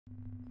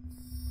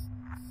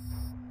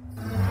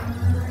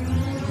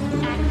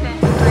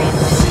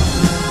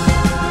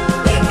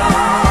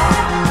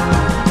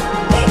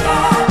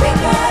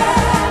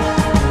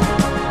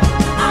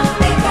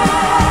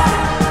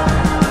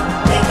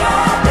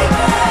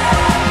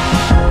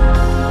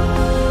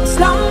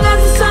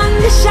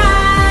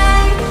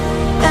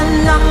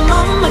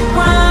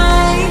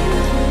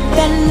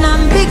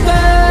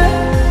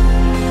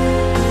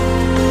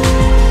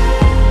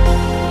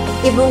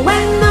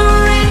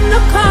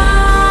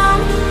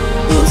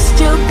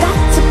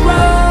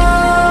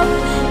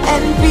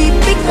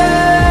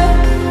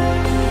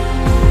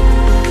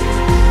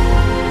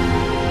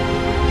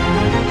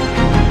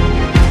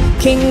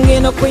king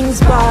in a queen's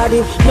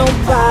body.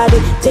 Nobody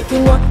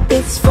taking what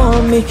is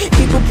for me.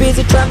 People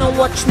busy trying to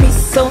watch me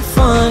so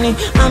funny.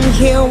 I'm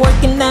here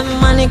working that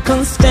money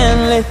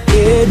constantly.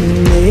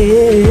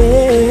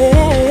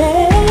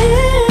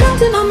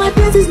 Counting on my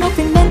blessings,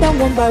 nothing and down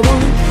one by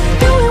one.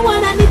 Doing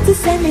what I need to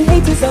send me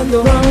haters on the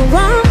run.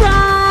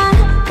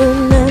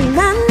 Ooh, na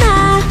na na,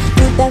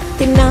 do that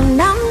thing now,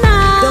 now,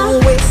 now.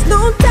 Don't waste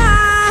no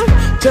time,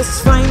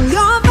 just find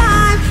your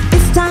vibe.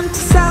 It's time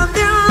to sound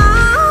their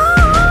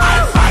alarm.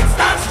 I fight,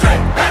 stand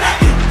straight, better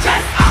eat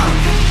chest out.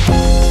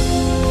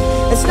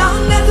 As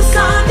long as the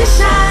sun is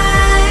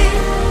shine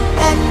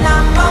and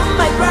I'm on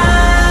my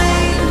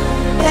grind,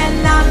 then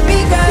I'm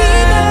bigger.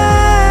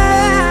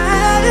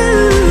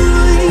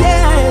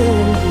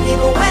 Yeah.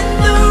 Even when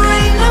the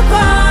rain will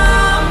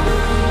come,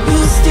 you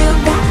still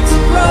got to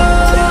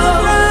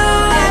grow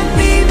and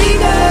be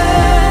bigger.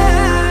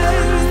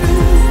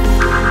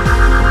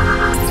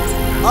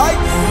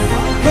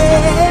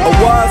 A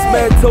wise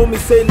man told me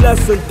say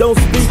less and don't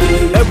speak.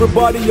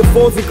 Everybody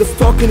opposing cause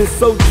talking is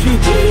so cheap.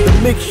 The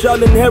meek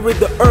shall inherit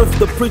the earth,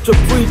 the preacher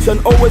preach.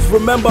 And always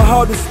remember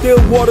how the still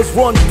waters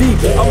run deep.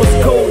 I'm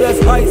as cold as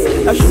ice,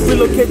 I should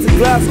relocate to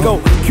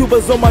Glasgow.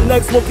 Cuba's on my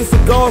neck, smoking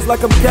cigars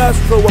like I'm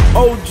Castro. I'm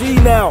OG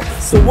now,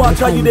 so watch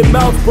how you did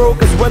mouth bro.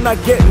 Cause when I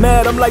get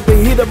mad, I'm like the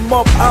hit 'em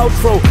up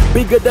outro.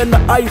 Bigger than the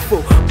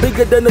Eiffel,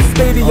 bigger than the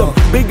stadium,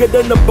 bigger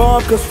than the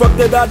bomb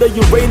constructed out of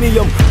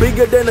uranium,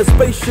 bigger than a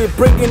spaceship,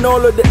 bringing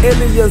all of the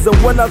aliens.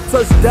 And when I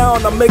touch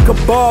down, I make a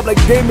bomb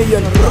like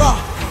Damien.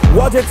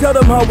 WAJE, tell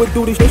them how we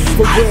do this shit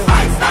for real.